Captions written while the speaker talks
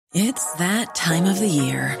It's that time of the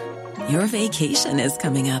year. Your vacation is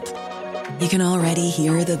coming up. You can already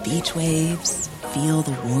hear the beach waves, feel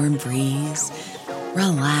the warm breeze,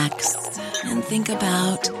 relax, and think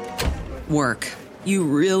about work. You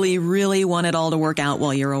really, really want it all to work out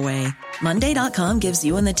while you're away. Monday.com gives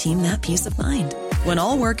you and the team that peace of mind. When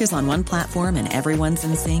all work is on one platform and everyone's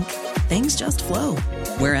in sync, things just flow.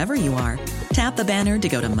 Wherever you are, tap the banner to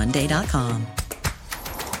go to Monday.com.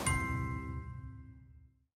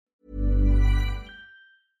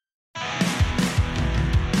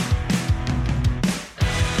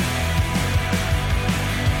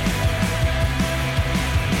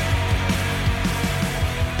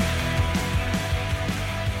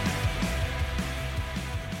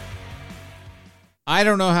 I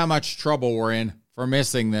don't know how much trouble we're in for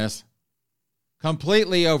missing this.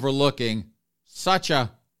 Completely overlooking such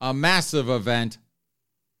a massive event.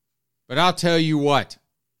 But I'll tell you what.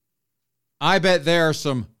 I bet there are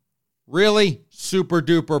some really super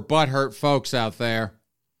duper butthurt folks out there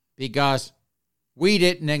because we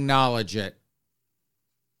didn't acknowledge it.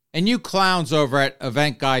 And you clowns over at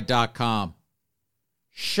eventguide.com,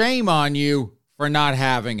 shame on you for not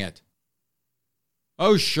having it.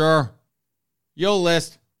 Oh, sure. You'll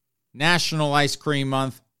list National Ice Cream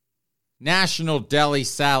Month, National Deli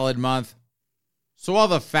Salad Month, so all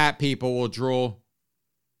the fat people will drool.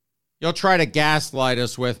 You'll try to gaslight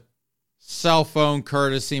us with Cell Phone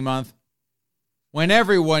Courtesy Month, when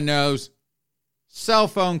everyone knows cell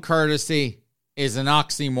phone courtesy is an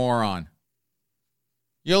oxymoron.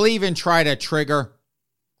 You'll even try to trigger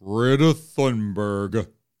Greta Thunberg,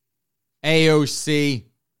 AOC,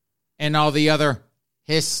 and all the other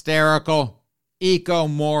hysterical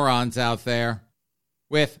eco-morons out there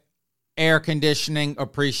with Air Conditioning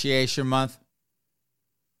Appreciation Month.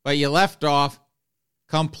 But you left off,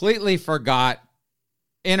 completely forgot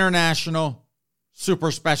International Super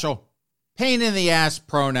Special Pain in the Ass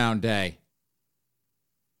Pronoun Day.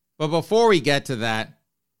 But before we get to that,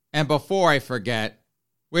 and before I forget,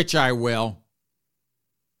 which I will,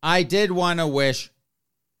 I did want to wish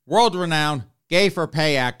world-renowned gay for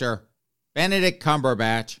pay actor Benedict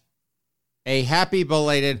Cumberbatch a happy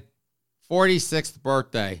belated 46th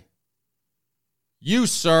birthday. You,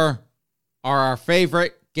 sir, are our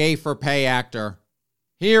favorite gay for pay actor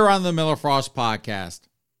here on the Miller Frost podcast.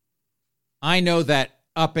 I know that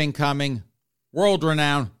up-and-coming,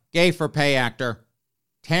 world-renowned gay for pay actor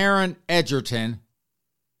Taron Egerton,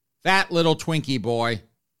 that little Twinkie boy,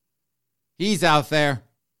 he's out there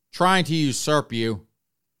trying to usurp you,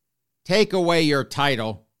 take away your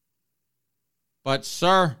title. But,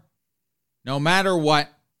 sir, no matter what,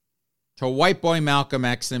 to White Boy Malcolm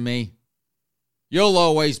X and me, you'll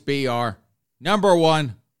always be our number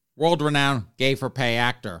one world-renowned gay for pay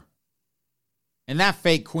actor. And that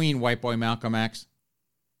fake queen, White Boy Malcolm X,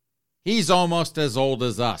 he's almost as old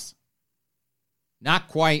as us. Not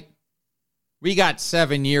quite. We got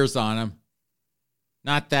 7 years on him.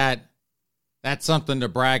 Not that that's something to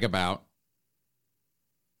brag about.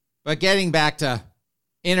 But getting back to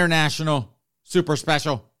International Super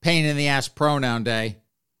Special Pain in the Ass Pronoun Day,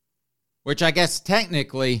 which I guess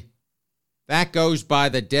technically that goes by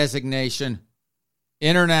the designation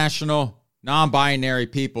International Non-Binary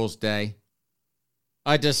Peoples Day,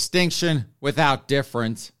 a distinction without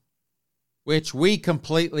difference, which we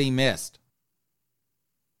completely missed.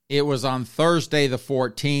 It was on Thursday the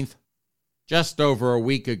 14th, just over a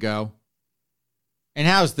week ago. And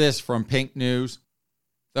how's this from Pink News?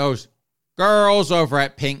 Those girls over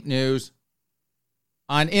at Pink News.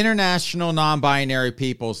 On International Non-Binary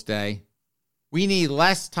Peoples Day, we need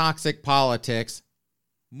less toxic politics,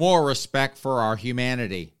 more respect for our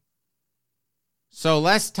humanity. So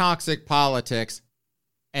less toxic politics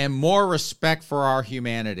and more respect for our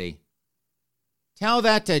humanity. Tell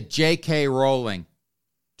that to J.K. Rowling,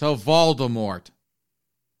 to Voldemort.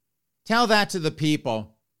 Tell that to the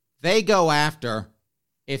people they go after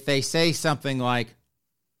if they say something like,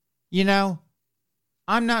 you know,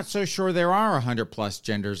 I'm not so sure there are 100+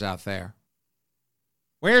 genders out there.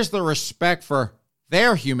 Where's the respect for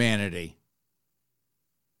their humanity?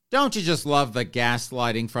 Don't you just love the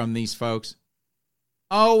gaslighting from these folks?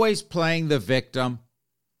 Always playing the victim.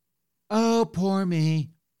 Oh, poor me.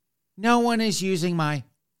 No one is using my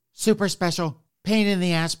super special pain in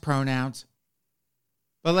the ass pronouns.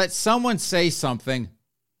 But let someone say something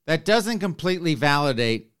that doesn't completely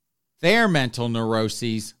validate their mental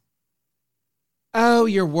neuroses. Oh,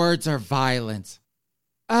 your words are violence.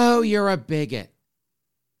 Oh, you're a bigot.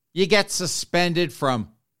 You get suspended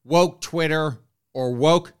from woke Twitter or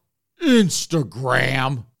woke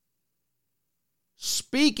Instagram.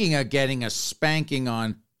 Speaking of getting a spanking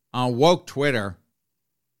on woke Twitter,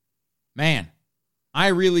 Man, I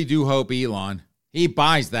really do hope Elon, he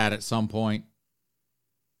buys that at some point.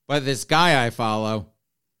 But this guy I follow,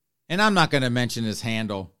 and I'm not going to mention his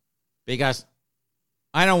handle because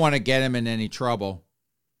I don't want to get him in any trouble.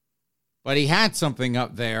 But he had something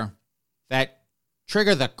up there that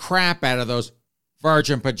triggered the crap out of those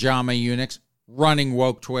virgin pajama eunuchs running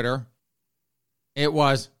woke Twitter. It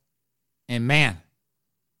was, and man,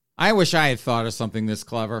 I wish I had thought of something this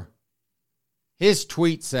clever. His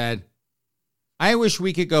tweet said, I wish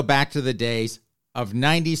we could go back to the days of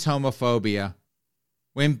 90s homophobia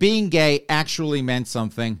when being gay actually meant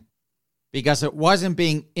something because it wasn't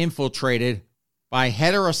being infiltrated by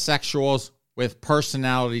heterosexuals with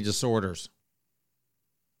personality disorders.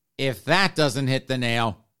 If that doesn't hit the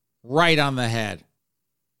nail right on the head.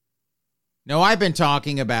 Now, I've been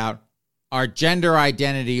talking about our gender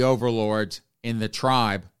identity overlords in the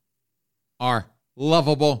tribe, our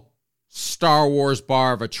lovable Star Wars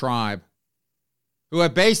bar of a tribe, who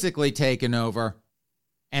have basically taken over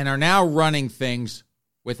and are now running things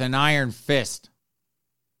with an iron fist.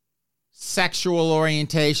 Sexual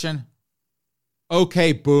orientation?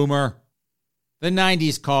 Okay, boomer. The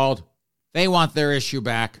 90s called. They want their issue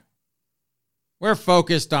back. We're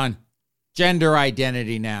focused on gender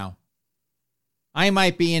identity now. I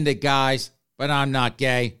might be into guys, but I'm not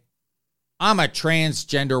gay. I'm a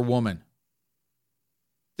transgender woman.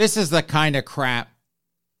 This is the kind of crap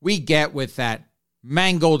we get with that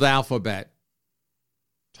mangled alphabet.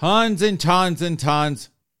 Tons and tons and tons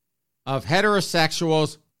of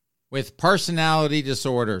heterosexuals with personality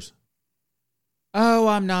disorders. Oh,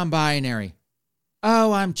 I'm non-binary.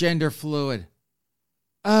 Oh, I'm gender fluid.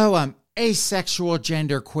 Oh, I'm asexual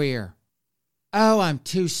genderqueer. Oh, I'm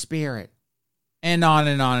two-spirit. And on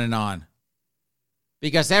and on and on.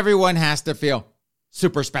 Because everyone has to feel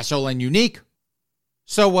super special and unique.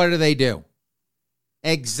 So what do?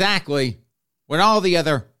 Exactly what all the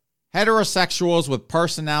other heterosexuals with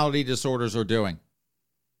personality disorders are doing.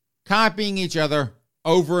 Copying each other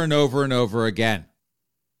over and over and over again.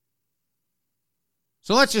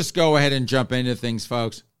 So let's just go ahead and jump into things,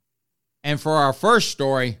 folks. And for our first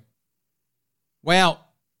story, well,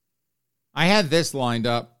 I had this lined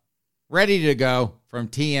up, ready to go from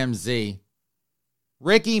TMZ.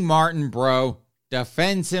 Ricky Martin bro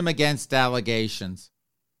defends him against allegations.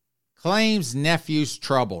 Claims nephew's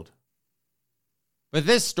troubled. But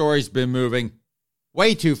this story's been moving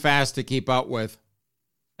way too fast to keep up with,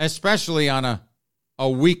 especially on a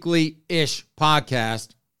weekly-ish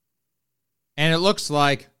podcast. And it looks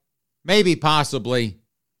like, maybe possibly,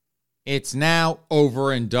 it's now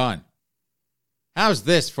over and done. How's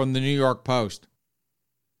this from the New York Post?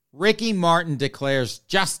 Ricky Martin declares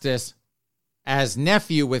justice as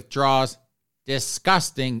nephew withdraws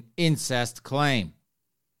disgusting incest claim.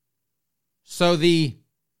 So the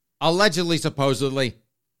allegedly, supposedly,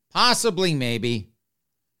 possibly, maybe,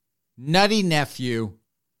 nutty nephew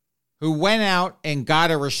who went out and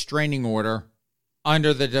got a restraining order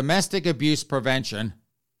under the Domestic Abuse Prevention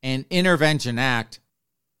and Intervention Act,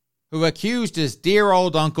 who accused his dear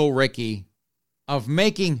old Uncle Ricky of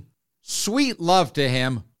making sweet love to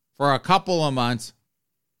him for a couple of months,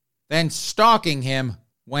 then stalking him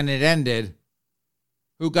when it ended,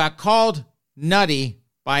 who got called nutty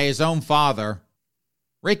by his own father,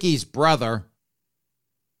 Ricky's brother.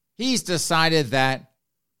 He's decided that,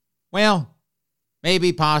 well,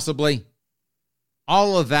 maybe possibly,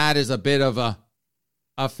 all of that is a bit of a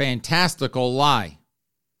fantastical lie.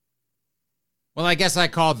 Well, I guess I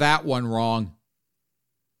called that one wrong.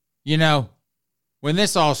 You know, when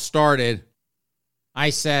this all started,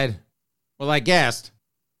 I said, well, I guessed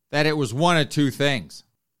that it was one of two things.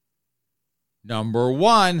 Number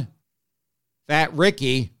one, that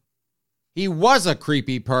Ricky, he was a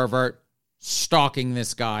creepy pervert stalking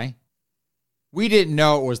this guy. We didn't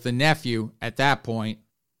know it was the nephew at that point.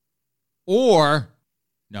 Or,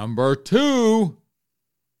 number two,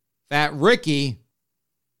 that Ricky,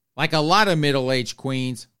 like a lot of middle-aged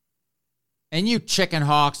queens, and you chicken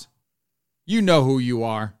hawks, you know who you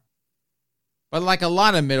are. But like a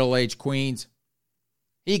lot of middle-aged queens,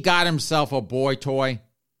 he got himself a boy toy.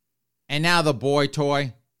 And now the boy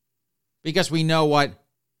toy, because we know what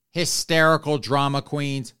hysterical drama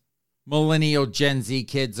queens millennial Gen Z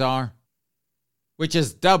kids are, which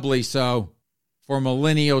is doubly so for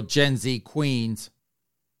millennial Gen Z queens.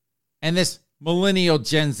 And this millennial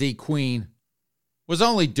Gen Z queen was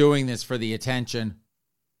only doing this for the attention.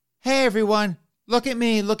 Hey everyone, look at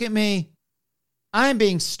me, look at me. I'm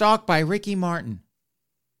being stalked by Ricky Martin.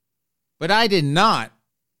 But I did not,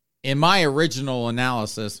 in my original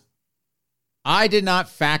analysis, I did not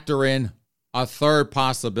factor in a third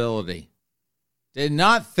possibility. did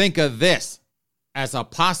not think of this as a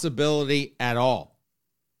possibility at all.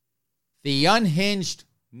 The unhinged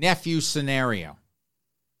nephew scenario.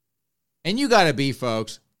 And you got to be,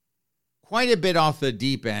 folks, quite a bit off the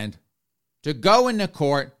deep end to go into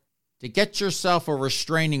court to get yourself a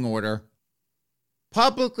restraining order,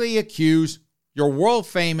 publicly accuse your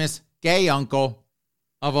world-famous gay uncle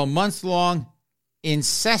of a months-long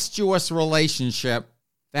incestuous relationship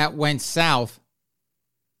that went south,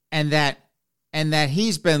 and that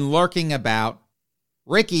he's been lurking about,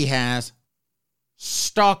 Ricky has,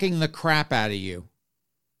 stalking the crap out of you.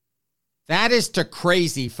 That is to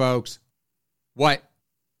crazy, folks, what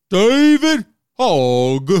David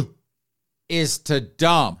Hogg is to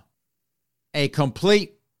dumb. A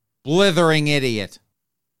complete blithering idiot.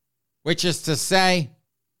 Which is to say,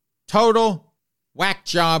 total whack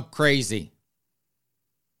job crazy.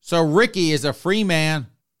 So Ricky is a free man,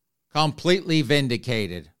 completely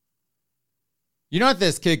vindicated. You know what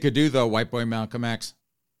this kid could do, though, White Boy Malcolm X?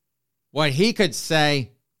 What he could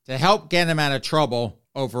say to help get him out of trouble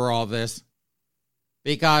over all this.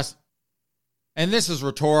 Because, and this is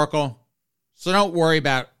rhetorical, so don't worry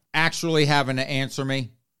about actually having to answer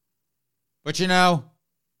me. But you know,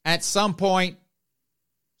 at some point,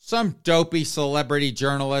 some dopey celebrity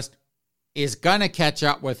journalist is going to catch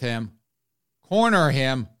up with him, corner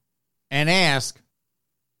him, and ask,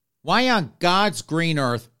 why on God's green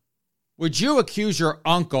earth would you accuse your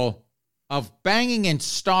uncle of banging and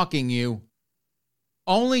stalking you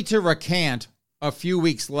only to recant a few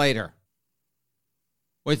weeks later?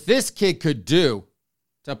 What this kid could do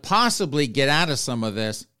to possibly get out of some of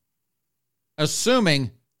this,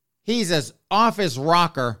 assuming he's as off his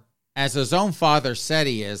rocker as his own father said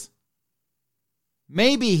he is,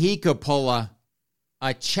 maybe he could pull a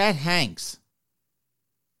Chet Hanks.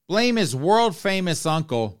 Blame his world-famous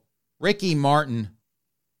uncle, Ricky Martin,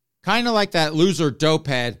 kind of like that loser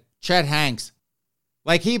dopehead, Chet Hanks,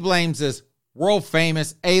 like he blames his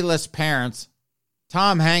world-famous A-list parents,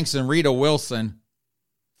 Tom Hanks and Rita Wilson,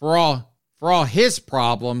 for all his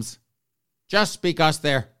problems, just because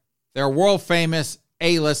they're world-famous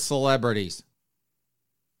A-list celebrities.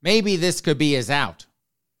 Maybe this could be his out.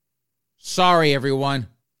 Sorry, everyone,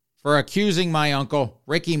 for accusing my uncle,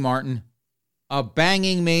 Ricky Martin, of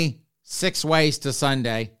banging me 6 ways to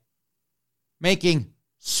Sunday, making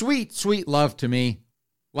sweet, sweet love to me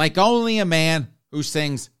like only a man who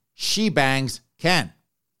sings She Bangs can,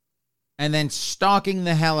 and then stalking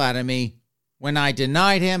the hell out of me when I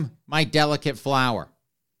denied him my delicate flower.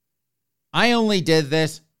 I only did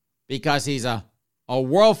this because he's a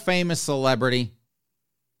world-famous celebrity,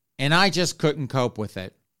 and I just couldn't cope with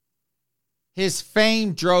it. His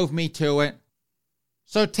fame drove me to it,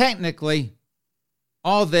 so technically,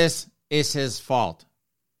 all this is his fault.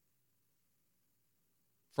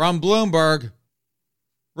 From Bloomberg,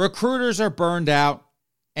 recruiters are burned out,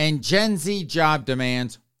 and Gen Z job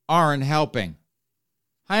demands aren't helping.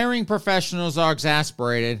 Hiring professionals are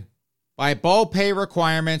exasperated by bold pay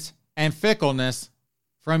requirements and fickleness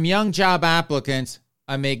from young job applicants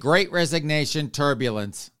amid great resignation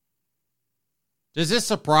turbulence. Does this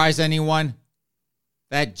surprise anyone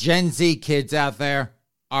that Gen Z kids out there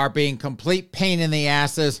are being complete pain in the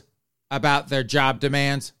asses about their job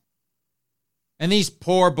demands? And these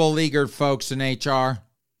poor beleaguered folks in HR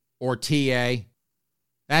or TA,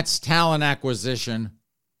 that's talent acquisition,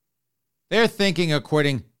 they're thinking of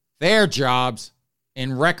quitting their jobs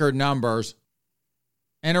in record numbers.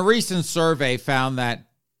 And a recent survey found that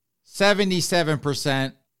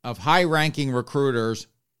 77% of high-ranking recruiters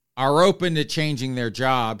are open to changing their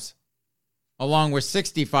jobs, along with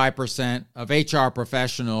 65% of HR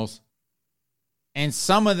professionals. And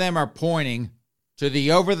some of them are pointing to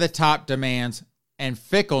the over-the-top demands and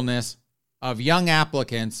fickleness of young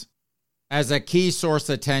applicants as a key source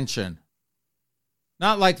of tension.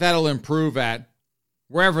 Not like that'll improve at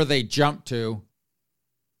wherever they jump to.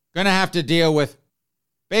 Gonna have to deal with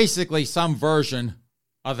basically some version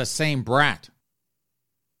of the same brat.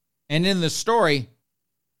 And in the story,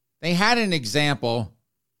 they had an example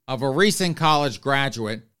of a recent college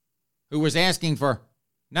graduate who was asking for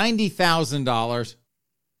 $90,000,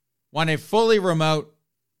 wanted fully remote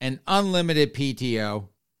and unlimited PTO,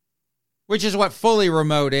 which is what fully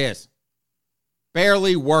remote is.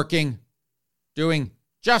 Barely working, doing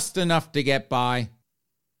just enough to get by,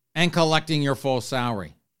 and collecting your full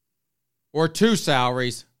salary. Or 2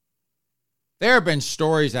 salaries. There have been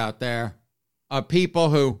stories out there of people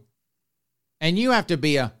who, and you have to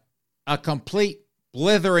be a complete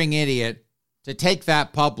blithering idiot to take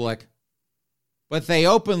that public, but they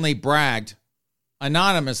openly bragged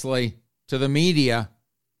anonymously to the media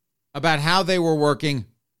about how they were working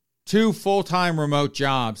 2 full-time remote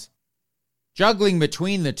jobs, juggling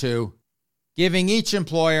between the two, giving each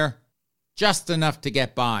employer just enough to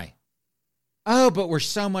get by. Oh, but we're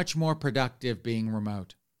so much more productive being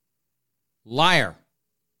remote. Liar.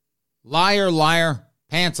 Liar, liar,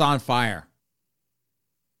 pants on fire.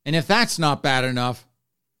 And if that's not bad enough,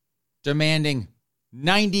 demanding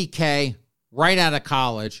 $90K right out of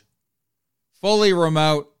college, fully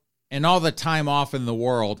remote, and all the time off in the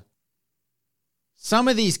world, some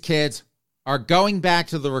of these kids are going back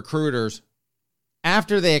to the recruiters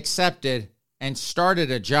after they accepted and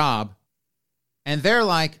started a job, and they're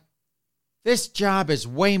like, this job is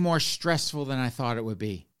way more stressful than I thought it would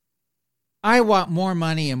be. I want more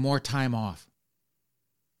money and more time off.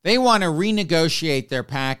 They want to renegotiate their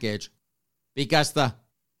package because the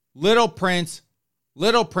little prince,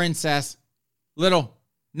 little princess, little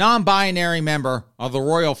non-binary member of the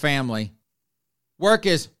royal family, work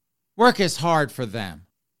is hard for them.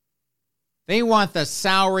 They want the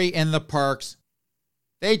salary and the perks.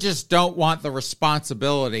 They just don't want the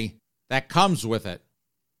responsibility that comes with it.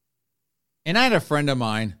 And I had a friend of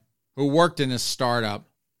mine who worked in a startup,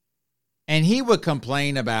 and he would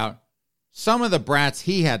complain about some of the brats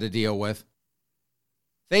he had to deal with.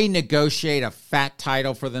 They negotiate a fat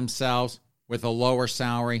title for themselves with a lower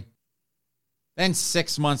salary. Then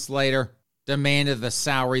 6 months later, demanded the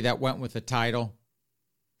salary that went with the title.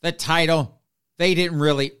 The title, they didn't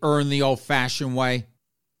really earn the old-fashioned way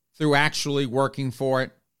through actually working for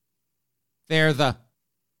it. They're the,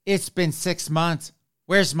 it's been 6 months,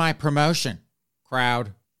 where's my promotion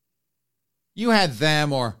crowd. You had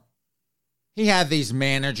them, or he had these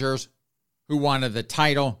managers who wanted the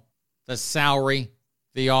title, the salary,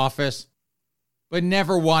 the office, but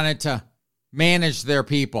never wanted to manage their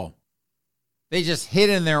people. They just hid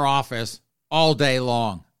in their office all day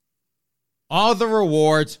long. All the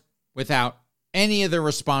rewards without any of the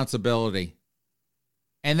responsibility.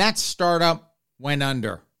 And that startup went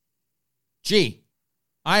under. Gee,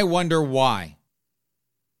 I wonder why.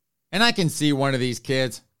 And I can see one of these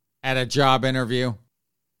kids at a job interview.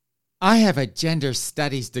 I have a gender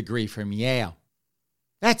studies degree from Yale.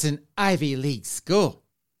 That's an Ivy League school.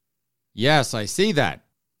 Yes, I see that.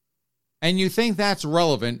 And you think that's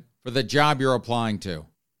relevant for the job you're applying to?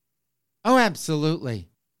 Oh, absolutely.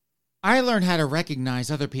 I learned how to recognize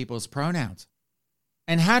other people's pronouns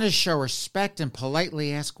and how to show respect and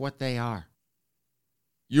politely ask what they are.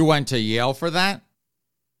 You went to Yale for that?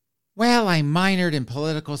 Well, I minored in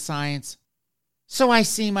political science, so I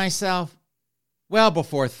see myself, well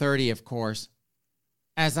before 30, of course,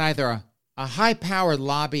 as either a high-powered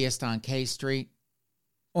lobbyist on K Street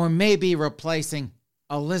or maybe replacing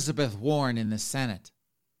Elizabeth Warren in the Senate.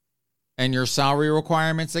 And your salary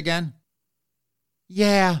requirements again?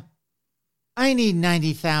 Yeah, I need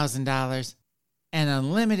 $90,000 and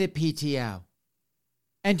unlimited PTO.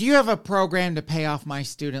 And do you have a program to pay off my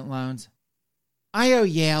student loans? I owe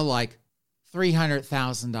Yale like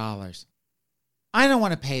 $300,000. I don't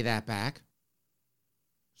want to pay that back.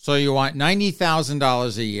 So you want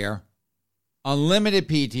 $90,000 a year, unlimited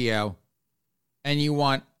PTO, and you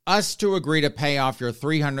want us to agree to pay off your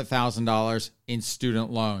 $300,000 in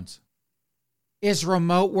student loans. Is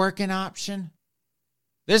remote work an option?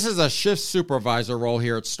 This is a shift supervisor role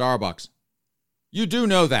here at Starbucks. You do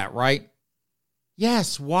know that, right?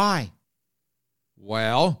 Yes, why?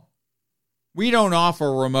 Well, we don't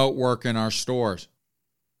offer remote work in our stores.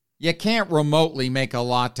 You can't remotely make a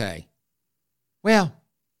latte. Well,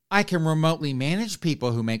 I can remotely manage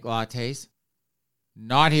people who make lattes.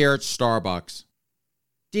 Not here at Starbucks.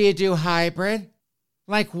 Do you do hybrid?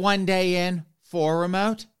 Like 1 day in, 4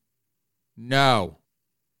 remote? No.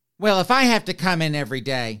 Well, if I have to come in every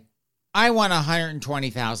day, I want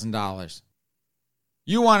 $120,000.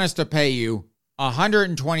 You want us to pay you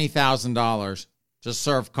 $120,000 to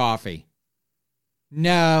serve coffee.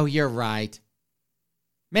 No, you're right.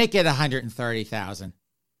 Make it $130,000.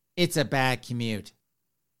 It's a bad commute.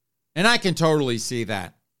 And I can totally see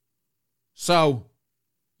that. So,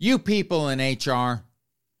 you people in HR,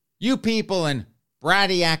 you people in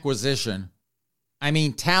talent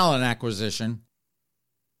acquisition,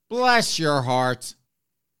 bless your hearts.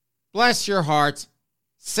 Bless your hearts,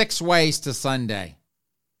 6 ways to Sunday.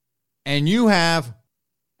 And you have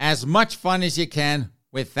as much fun as you can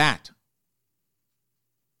with that.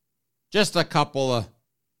 Just a couple of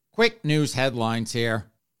quick news headlines here.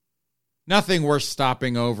 Nothing worth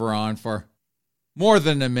stopping over on for more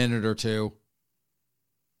than a minute or two.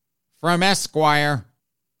 From Esquire,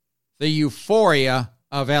 the euphoria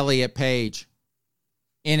of Elliot Page.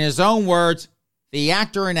 In his own words, the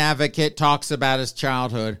actor and advocate talks about his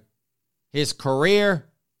childhood, his career,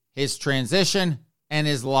 his transition, and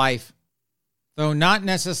his life, though not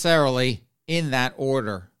necessarily in that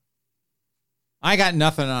order. I got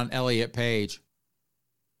nothing on Elliot Page.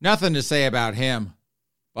 Nothing to say about him.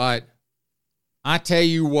 But I tell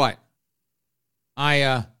you what,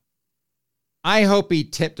 I hope he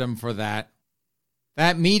tipped him for that.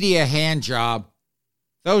 That media hand job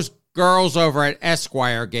those girls over at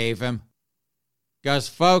Esquire gave him. Because,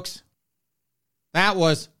 folks, that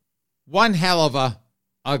was one hell of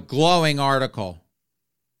a glowing article.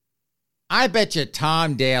 I bet you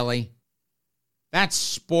Tom Daly, that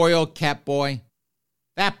spoiled cat boy,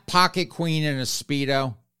 that pocket queen in a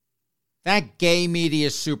Speedo, that gay media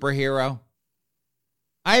superhero,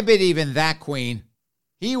 I bet even that queen,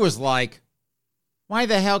 he was like, why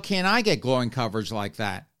the hell can't I get glowing coverage like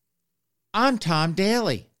that? I'm Tom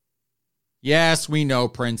Daly. Yes, we know,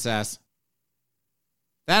 princess.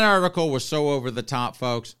 That article was so over the top,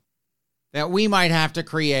 folks, that we might have to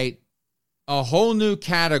create a whole new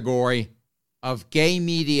category of gay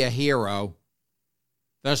media hero,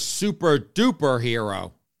 the super duper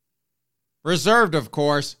hero. Reserved, of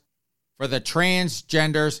course, for the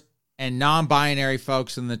transgenders and non-binary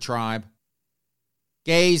folks in the tribe,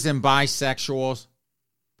 gays and bisexuals,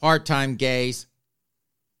 part-time gays,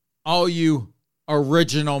 all you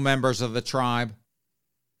original members of the tribe,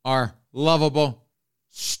 our lovable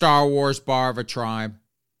Star Wars bar of a tribe.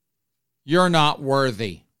 You're not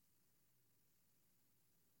worthy.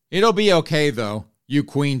 It'll be okay, though, you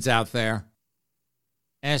queens out there.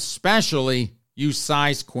 Especially you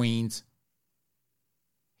size queens.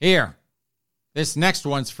 Here, this next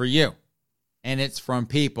one's for you, and it's from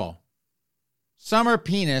People. Summer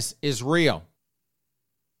penis is real.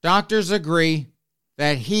 Doctors agree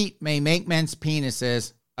that heat may make men's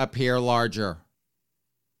penises appear larger.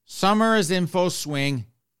 Summer is in full swing,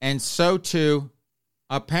 and so too,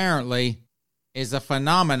 apparently, is a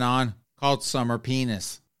phenomenon called summer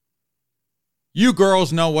penis. You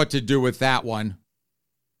girls know what to do with that one.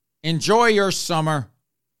 Enjoy your summer.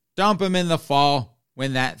 Dump them in the fall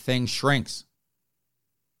when that thing shrinks.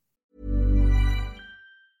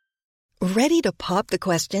 Ready to pop the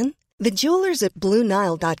question? The jewelers at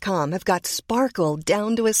BlueNile.com have got sparkle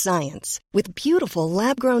down to a science with beautiful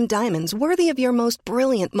lab-grown diamonds worthy of your most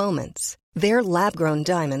brilliant moments. Their lab-grown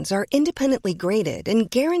diamonds are independently graded and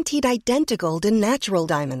guaranteed identical to natural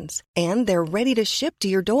diamonds, and they're ready to ship to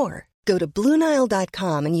your door. Go to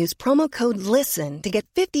BlueNile.com and use promo code LISTEN to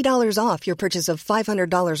get $50 off your purchase of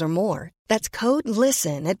 $500 or more. That's code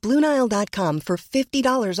LISTEN at BlueNile.com for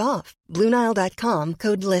 $50 off. BlueNile.com,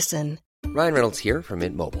 code LISTEN. Ryan Reynolds here from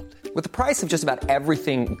Mint Mobile. With the price of just about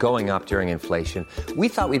everything going up during inflation, we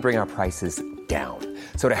thought we'd bring our prices down.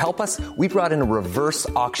 So to help us, we brought in a reverse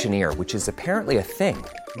auctioneer, which is apparently a thing.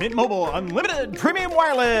 Mint Mobile Unlimited Premium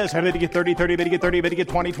Wireless. How to get 30, 30, bit to get 30, bit to get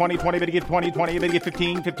 20, 20, 20, bit to get 20, 20, bit to get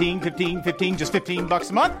 15, 15, 15, 15, just $15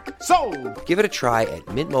 a month? Sold! Give it a try at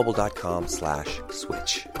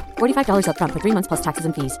mintmobile.com/switch. $45 up front for 3 months plus taxes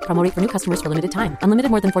and fees. Promo rate for new customers for limited time. Unlimited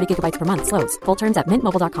more than 40 gigabytes per month. Slows full terms at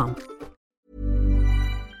mintmobile.com.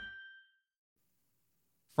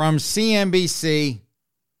 From CNBC,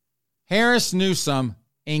 Harris Newsom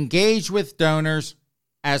engaged with donors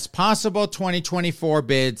as possible 2024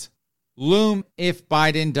 bids loom if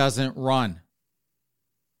Biden doesn't run.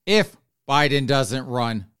 If Biden doesn't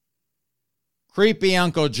run. Creepy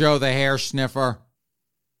Uncle Joe the hair sniffer.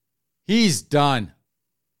 He's done.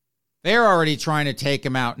 They're already trying to take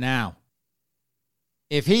him out now.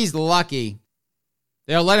 If he's lucky,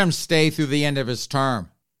 they'll let him stay through the end of his term.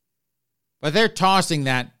 But they're tossing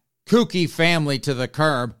that kooky family to the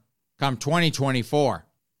curb come 2024.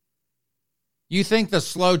 You think the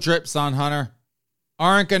slow drips on Hunter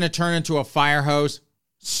aren't going to turn into a fire hose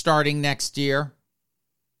starting next year?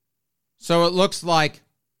 So it looks like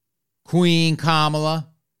Queen Kamala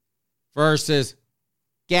versus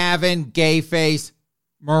Gavin Gayface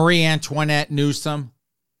Marie Antoinette Newsom.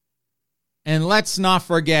 And let's not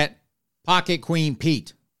forget Pocket Queen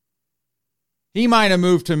Pete. He might have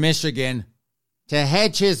moved to Michigan to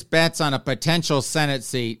hedge his bets on a potential Senate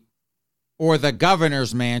seat or the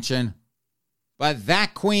governor's mansion. But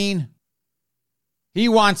that queen, he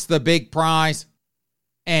wants the big prize.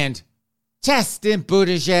 And Justin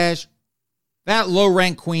Buttigieg, that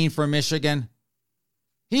low-rank queen from Michigan,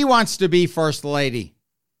 he wants to be first lady.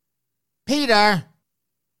 Peter,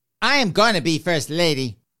 I am going to be first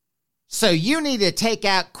lady. So you need to take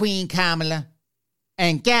out Queen Kamala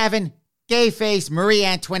and Gavin Gayface Marie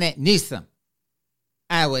Antoinette Newsom.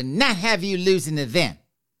 I will not have you losing to them.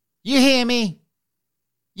 You hear me?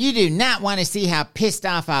 You do not want to see how pissed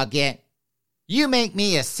off I'll get. You make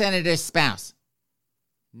me a senator's spouse.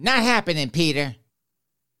 Not happening, Peter.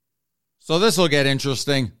 So this will get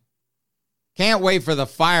interesting. Can't wait for the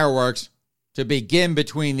fireworks to begin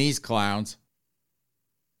between these clowns.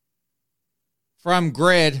 From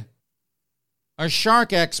Grid, a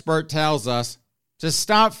shark expert tells us to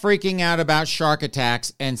stop freaking out about shark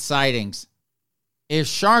attacks and sightings. If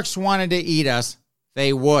sharks wanted to eat us,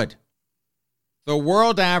 they would. The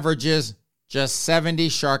world averages just 70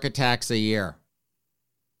 shark attacks a year.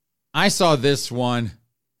 I saw this one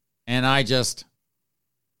and I just,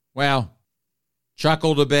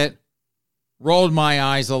 chuckled a bit, rolled my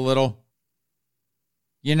eyes a little.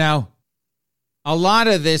 You know, a lot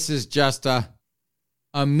of this is just a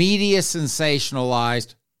media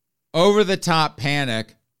sensationalized, over-the-top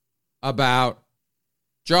panic about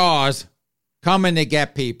Jaws coming to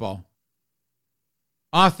get people.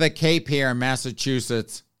 Off the Cape here in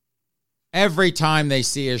Massachusetts, every time they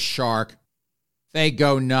see a shark, they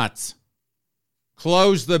go nuts.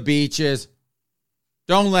 Close the beaches.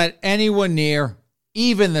 Don't let anyone near,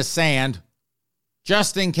 even the sand,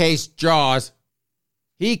 just in case Jaws,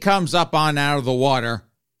 he comes up on out of the water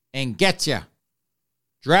and gets you.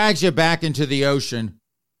 Drags you back into the ocean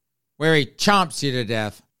where he chomps you to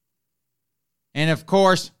death. And of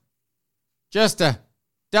course, just to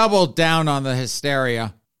double down on the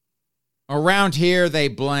hysteria, around here they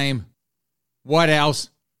blame, what else?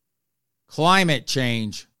 Climate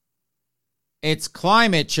change. It's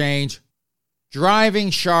climate change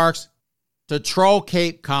driving sharks to troll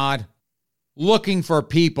Cape Cod looking for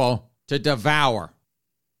people to devour.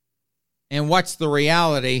 And what's the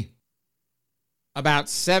reality? About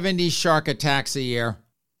 70 shark attacks a year,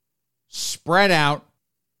 spread out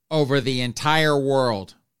over the entire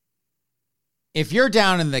world. If you're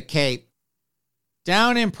down in the Cape,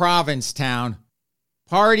 down in Provincetown,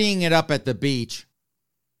 partying it up at the beach,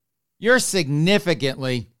 you're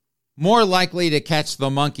significantly more likely to catch the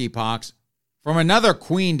monkeypox from another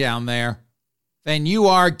queen down there than you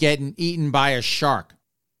are getting eaten by a shark.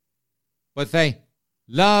 But they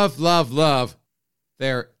love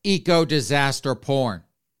their eco-disaster porn.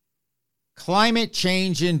 Climate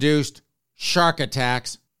change-induced shark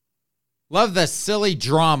attacks. Love the silly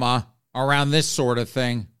drama around this sort of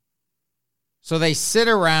thing. So they sit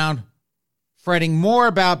around fretting more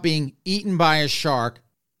about being eaten by a shark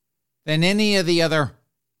than any of the other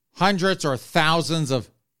hundreds or thousands of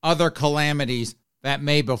other calamities that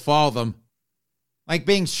may befall them, like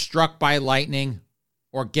being struck by lightning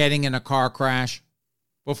or getting in a car crash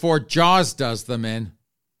before Jaws does them in.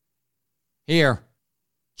 Here,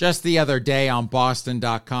 just the other day on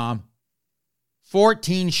Boston.com,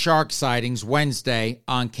 14 shark sightings Wednesday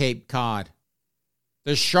on Cape Cod.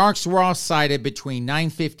 The sharks were all sighted between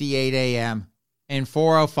 9:58 a.m. and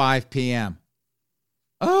 4:05 p.m.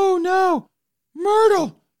 Oh no!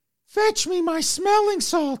 Myrtle! Fetch me my smelling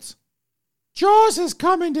salts! Jaws is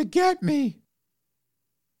coming to get me!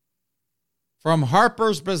 From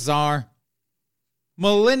Harper's Bazaar,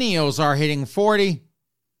 millennials are hitting 40.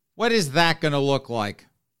 What is that going to look like?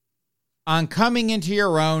 On coming into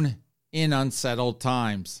your own in unsettled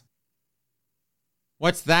times.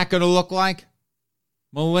 What's that going to look like?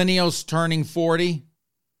 Millennials turning 40?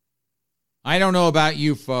 I don't know about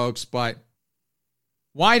you folks, but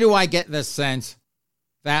why do I get the sense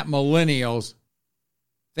that millennials,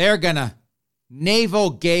 they're going to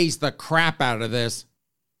navel gaze the crap out of this,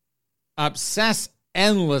 obsess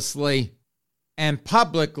endlessly and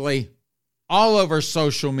publicly all over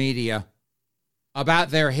social media about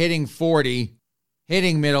their hitting 40,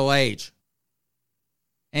 hitting middle age.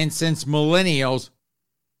 And since millennials,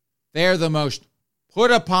 they're the most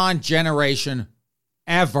put upon generation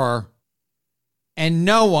ever, and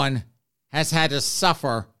no one has had to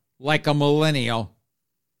suffer like a millennial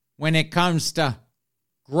when it comes to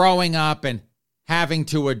growing up and having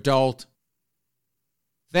to adult.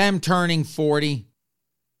 Them turning 40,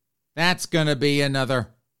 that's going to be another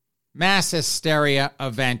mass hysteria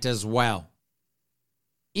event as well.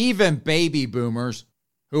 Even baby boomers,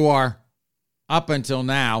 who are, up until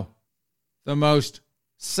now, the most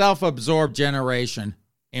self-absorbed generation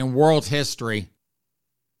in world history,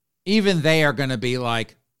 even they are going to be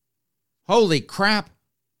like, holy crap,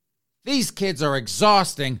 these kids are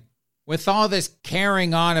exhausting with all this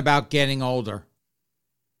carrying on about getting older.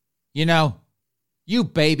 You know, you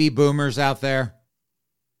baby boomers out there,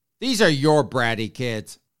 these are your bratty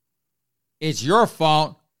kids. It's your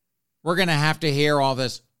fault we're going to have to hear all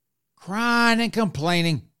this crying and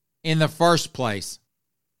complaining in the first place.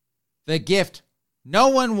 The gift no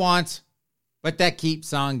one wants, but that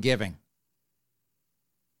keeps on giving.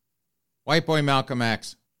 White Boy Malcolm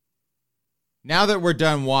X. Now that we're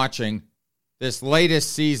done watching this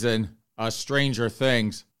latest season of Stranger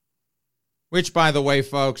Things, which, by the way,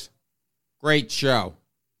 folks, great show.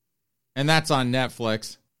 And that's on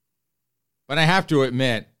Netflix. But I have to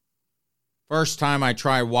admit, first time I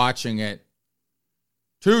tried watching it,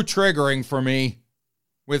 too triggering for me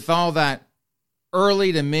with all that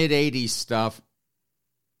early to mid-'80s stuff.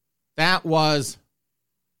 That was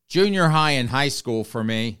junior high and high school for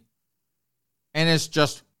me. And it's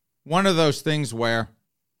just one of those things where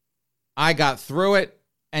I got through it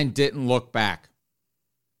and didn't look back.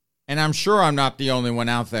 And I'm sure I'm not the only one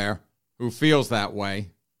out there who feels that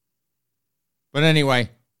way. But anyway,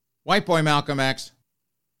 White Boy Malcolm X,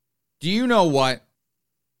 do you know what,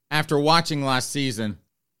 after watching last season,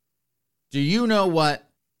 do you know what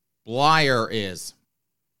Blyer is?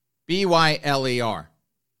 B-Y-L-E-R.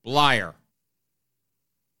 Blyer.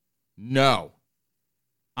 No.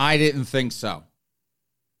 I didn't think so.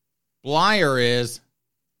 Blyer is,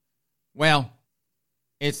 well,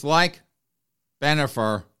 it's like Ben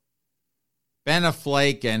Affleck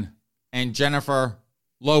and Jennifer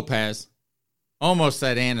Lopez. Almost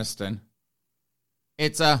said Aniston.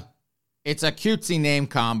 It's a cutesy name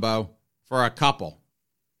combo for a couple.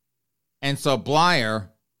 And so Blyer,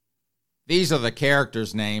 these are the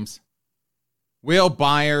characters' names. Will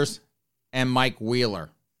Byers and Mike Wheeler.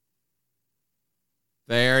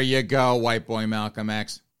 There you go, White Boy Malcolm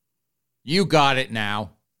X. You got it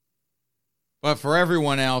now. But for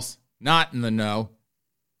everyone else not in the know,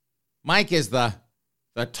 Mike is the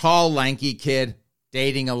tall, lanky kid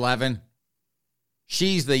dating 11.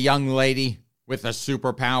 She's the young lady with the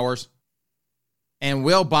superpowers. And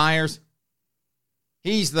Will Byers,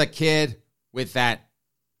 he's the kid with that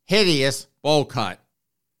hideous bowl cut.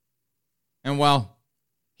 And well,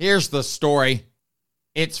 here's the story.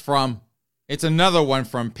 It's another one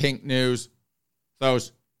from Pink News.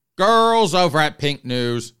 Those girls over at Pink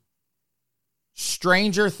News.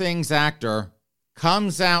 Stranger Things actor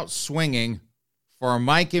comes out swinging for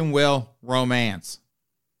Mike and Will romance.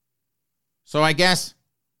 So I guess,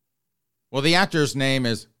 well, the actor's name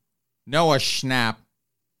is Noah Schnapp.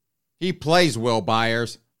 He plays Will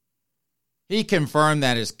Byers. He confirmed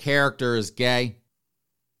that his character is gay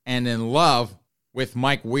and in love with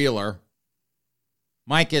Mike Wheeler.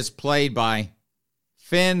 Mike is played by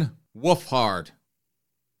Finn Wolfhard.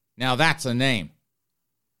 Now that's a name.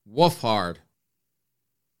 Wolfhard.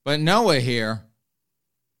 But Noah here,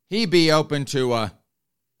 he be open to a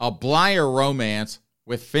Blyer romance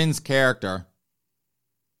with Finn's character.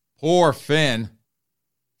 Poor Finn.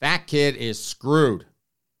 That kid is screwed.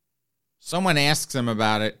 Someone asks him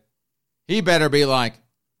about it. He better be like,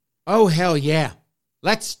 oh, hell yeah,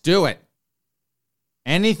 let's do it.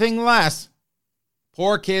 Anything less,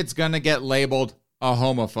 poor kid's gonna get labeled a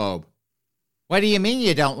homophobe. What do you mean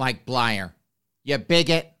you don't like Blyer? You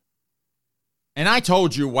bigot. And I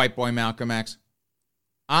told you, White Boy Malcolm X,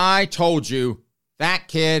 I told you that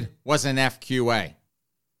kid was an FQA.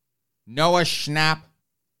 Noah Schnapp,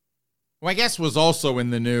 who I guess was also in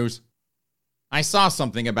the news. I saw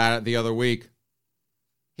something about it the other week.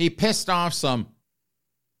 He pissed off some,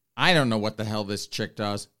 I don't know what the hell this chick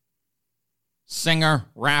does. Singer,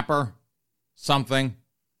 rapper, something.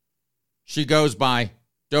 She goes by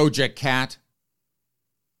Doja Cat.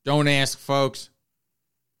 Don't ask, folks.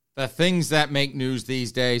 The things that make news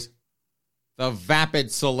these days. The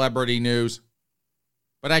vapid celebrity news.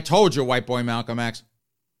 But I told you, White Boy Malcolm X,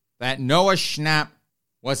 that Noah Schnapp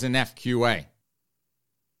was an FQA.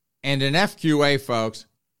 And an FQA, folks,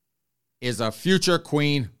 is a future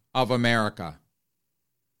queen of America.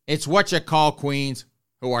 It's what you call queens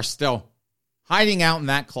who are still hiding out in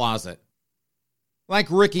that closet.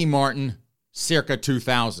 Like Ricky Martin, circa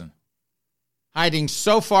 2000. Hiding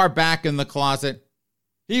so far back in the closet,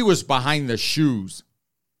 he was behind the shoes.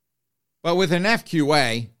 But with an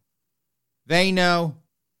FQA, they know,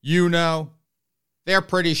 you know, they're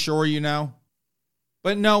pretty sure you know,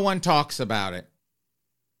 but no one talks about it.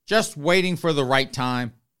 Just waiting for the right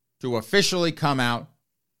time to officially come out,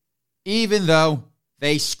 even though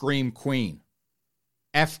they scream queen.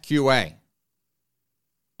 FQA.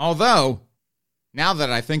 Although, now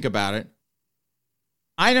that I think about it,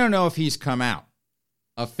 I don't know if he's come out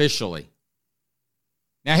officially.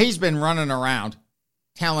 Now, he's been running around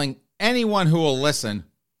telling anyone who will listen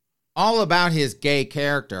all about his gay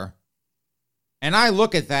character. And I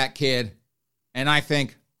look at that kid and I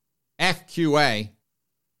think, FQA.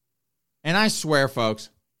 And I swear, folks,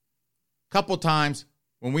 a couple times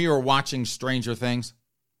when we were watching Stranger Things,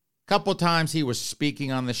 a couple times he was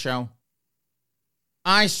speaking on the show,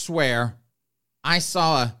 I swear I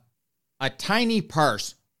saw a tiny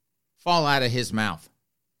purse fall out of his mouth.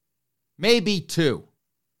 Maybe two.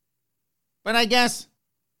 But I guess,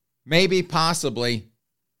 maybe possibly,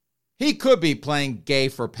 he could be playing gay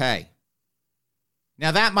for pay.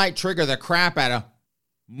 Now, that might trigger the crap out of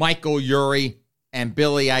Michael Urie and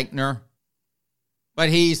Billy Eichner. But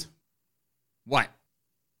he's, what?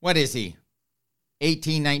 What is he?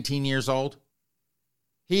 18, 19 years old?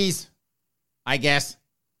 He's, I guess,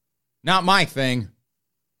 not my thing.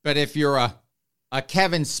 But if you're a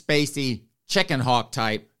Kevin Spacey chicken hawk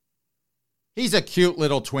type, he's a cute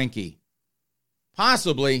little Twinkie.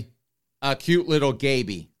 Possibly a cute little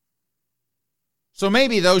Gaby. So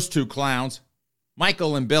maybe those two clowns,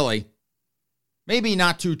 Michael and Billy, maybe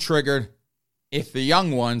not too triggered if the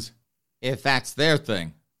young ones, if that's their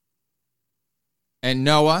thing. And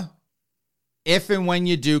Noah, if and when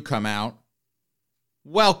you do come out,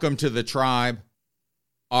 welcome to the tribe,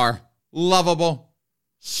 our lovable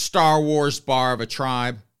Star Wars bar of a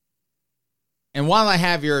tribe. And while I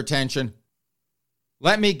have your attention,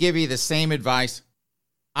 let me give you the same advice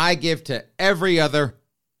I give to every other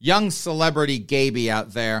young celebrity Gaby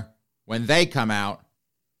out there when they come out.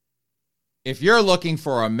 If you're looking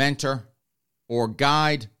for a mentor or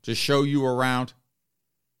guide to show you around,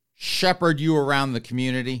 shepherd you around the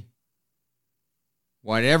community,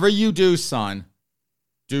 whatever you do, son,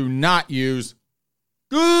 do not use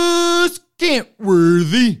Gus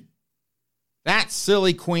Cantworthy, that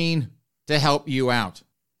silly queen, to help you out.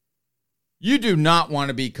 You do not want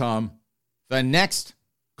to become the next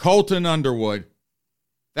Colton Underwood,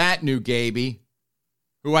 that new Gaby,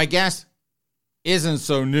 who I guess isn't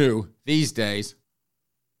so new these days.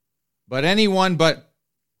 But anyone but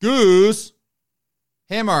Goose,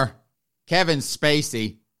 him or Kevin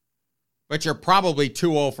Spacey, but you're probably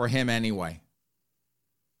too old for him anyway.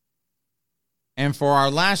 And for our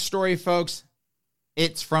last story, folks,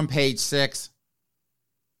 it's from page 6.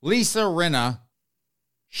 Lisa Rinna,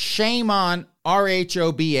 shame on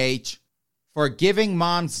RHOBH for giving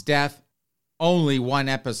mom's death only one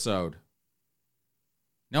episode.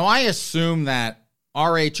 Now, I assume that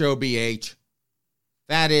RHOBH,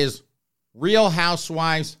 that is Real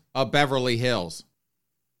Housewives of Beverly Hills.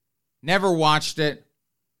 Never watched it.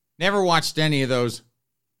 Never watched any of those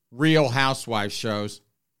Real Housewives shows.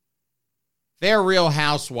 They're Real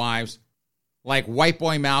Housewives, like White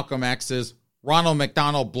Boy Malcolm X's Ronald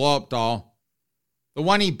McDonald blow-up doll, the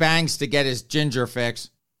one he bangs to get his ginger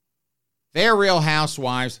fix. They're Real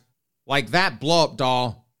Housewives, like that blow-up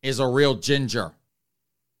doll is a real ginger.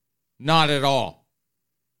 Not at all.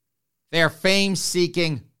 They're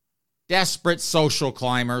fame-seeking, desperate social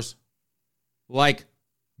climbers, like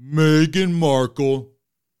Meghan Markle.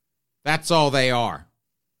 That's all they are.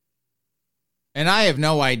 And I have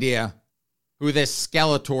no idea who this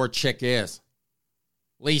Skeletor chick is.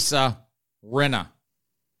 Lisa Rinna,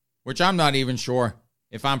 which I'm not even sure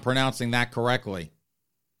if I'm pronouncing that correctly.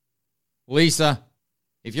 Lisa,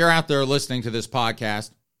 if you're out there listening to this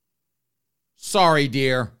podcast, sorry,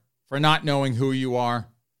 dear, for not knowing who you are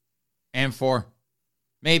and for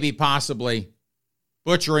maybe possibly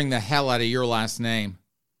butchering the hell out of your last name.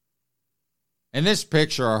 And this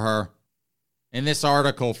picture of her in this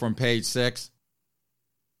article from page 6,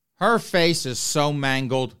 her face is so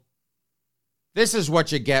mangled. This is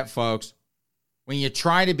what you get, folks, when you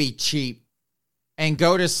try to be cheap and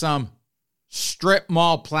go to some strip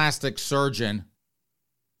mall plastic surgeon,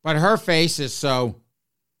 but her face is so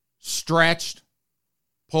stretched,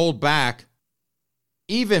 pulled back,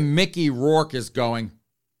 even Mickey Rourke is going,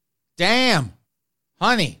 damn,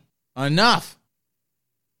 honey, enough.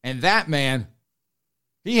 And that man,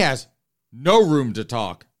 he has no room to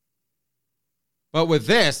talk. But with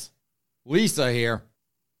this, Lisa here,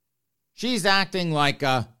 she's acting like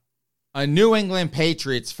a New England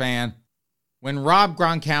Patriots fan when Rob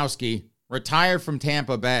Gronkowski retired from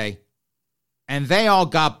Tampa Bay and they all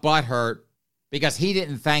got butthurt because he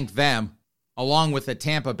didn't thank them along with the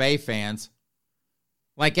Tampa Bay fans.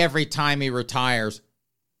 Like every time he retires,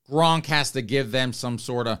 Gronk has to give them some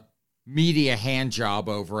sort of media hand job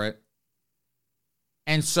over it.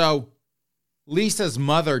 And so Lisa's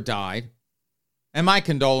mother died. And my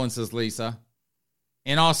condolences, Lisa.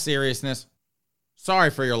 In all seriousness, sorry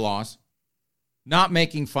for your loss. Not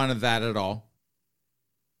making fun of that at all.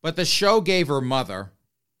 But the show gave her mother,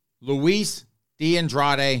 Luis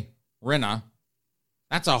D'Andrade Rinna,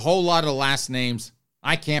 that's a whole lot of last names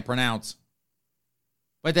I can't pronounce.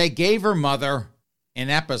 But they gave her mother an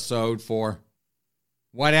episode for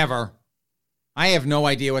whatever. I have no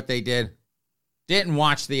idea what they did. Didn't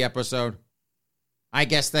watch the episode. I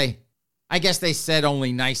guess they said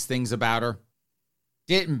only nice things about her.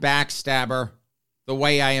 Didn't backstab her the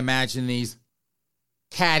way I imagine these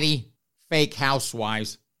catty, fake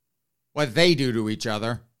housewives, what they do to each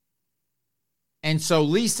other. And so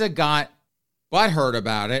Lisa got butthurt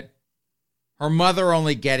about it. Her mother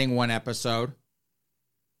only getting one episode.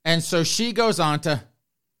 And so she goes on to,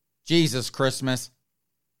 Jesus Christmas,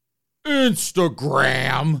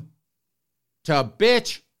 Instagram, to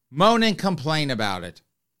bitch, moan, and complain about it.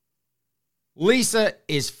 Lisa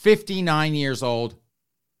is 59 years old,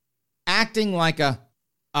 acting like a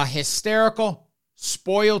hysterical,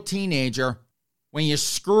 spoiled teenager when you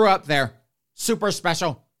screw up their super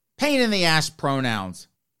special pain-in-the-ass pronouns.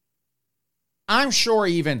 I'm sure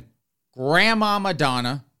even Grandma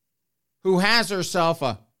Madonna, who has herself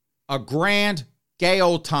a grand, gay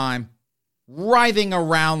old time, writhing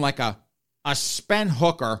around like a spent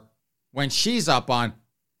hooker when she's up on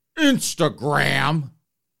Instagram.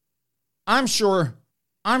 I'm sure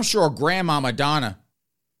Grandma Madonna,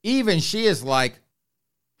 even she is like,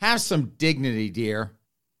 have some dignity, dear.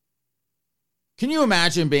 Can you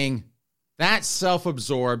imagine being that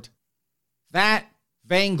self-absorbed, that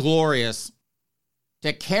vainglorious,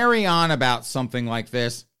 to carry on about something like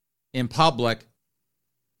this in public,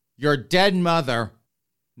 your dead mother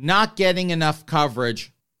not getting enough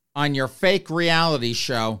coverage on your fake reality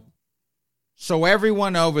show, so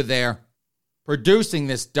everyone over there producing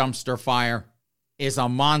this dumpster fire is a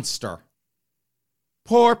monster.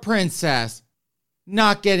 Poor princess,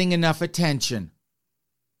 not getting enough attention.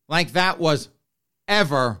 Like that was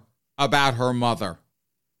ever about her mother.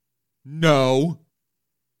 No.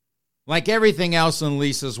 Like everything else in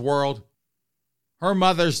Lisa's world, her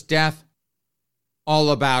mother's death,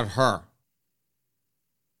 all about her.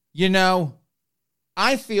 You know,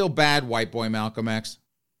 I feel bad, white boy Malcolm X.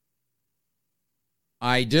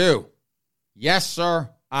 I do. Yes, sir,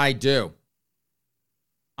 I do.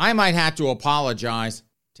 I might have to apologize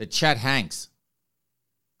to Chet Hanks.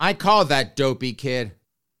 I called that dopey kid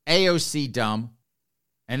AOC dumb,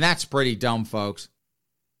 and that's pretty dumb, folks.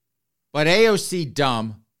 But AOC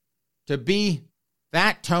dumb, to be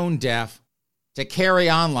that tone deaf, to carry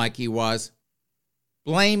on like he was,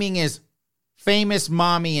 blaming his famous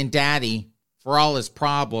mommy and daddy for all his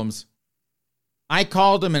problems. I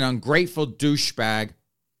called him an ungrateful douchebag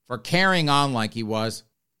for carrying on like he was.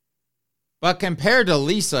 But compared to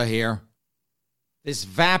Lisa here, this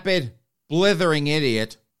vapid, blithering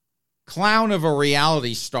idiot, clown of a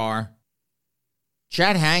reality star,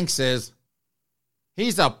 Chet Hanks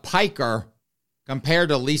he's a piker compared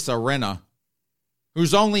to Lisa Rinna,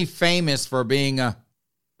 who's only famous for being a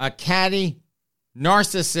catty,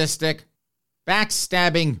 narcissistic,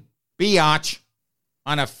 backstabbing biatch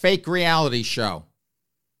on a fake reality show.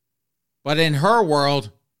 But in her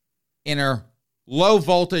world, in her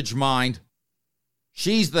low-voltage mind,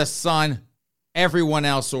 she's the sun everyone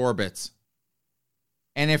else orbits.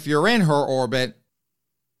 And if you're in her orbit,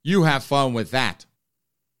 you have fun with that.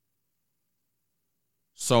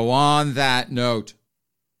 So on that note,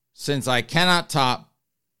 since I cannot top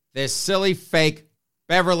this silly fake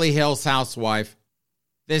Beverly Hills housewife,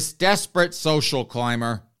 this desperate social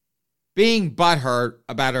climber, being butthurt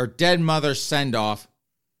about her dead mother's send-off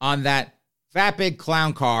on that vapid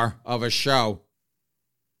clown car of a show,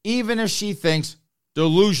 even if she thinks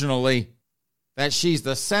delusionally that she's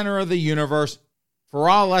the center of the universe for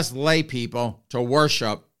all us lay people to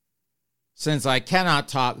worship, since I cannot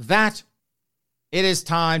top that, it is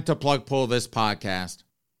time to plug pull this podcast.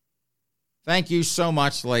 Thank you so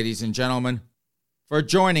much, ladies and gentlemen, for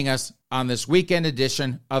joining us on this weekend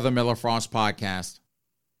edition of the Miller Frost Podcast.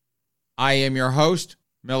 I am your host,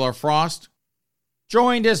 Miller Frost,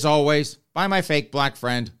 joined as always by my fake black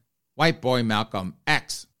friend, white boy Malcolm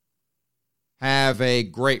X. Have a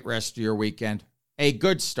great rest of your weekend, a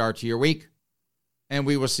good start to your week, and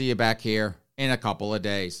we will see you back here in a couple of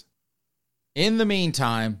days. In the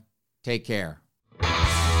meantime, take care.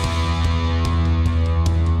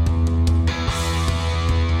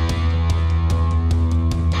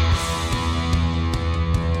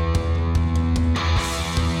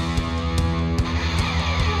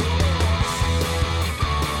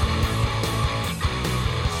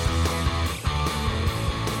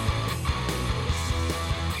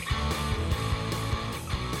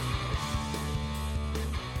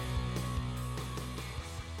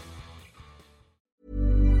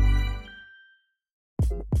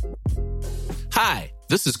 Hi,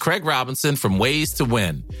 this is Craig Robinson from Ways to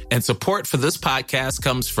Win, and support for this podcast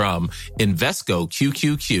comes from Invesco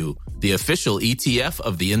QQQ, the official ETF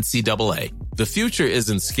of the NCAA. The future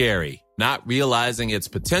isn't scary. Not realizing its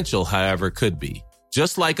potential, however, could be.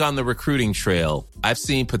 Just like on the recruiting trail, I've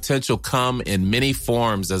seen potential come in many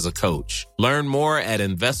forms as a coach. Learn more at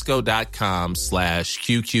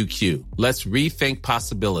Invesco.com/QQQ. Let's rethink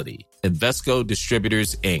possibility. Invesco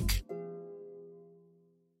Distributors, Inc.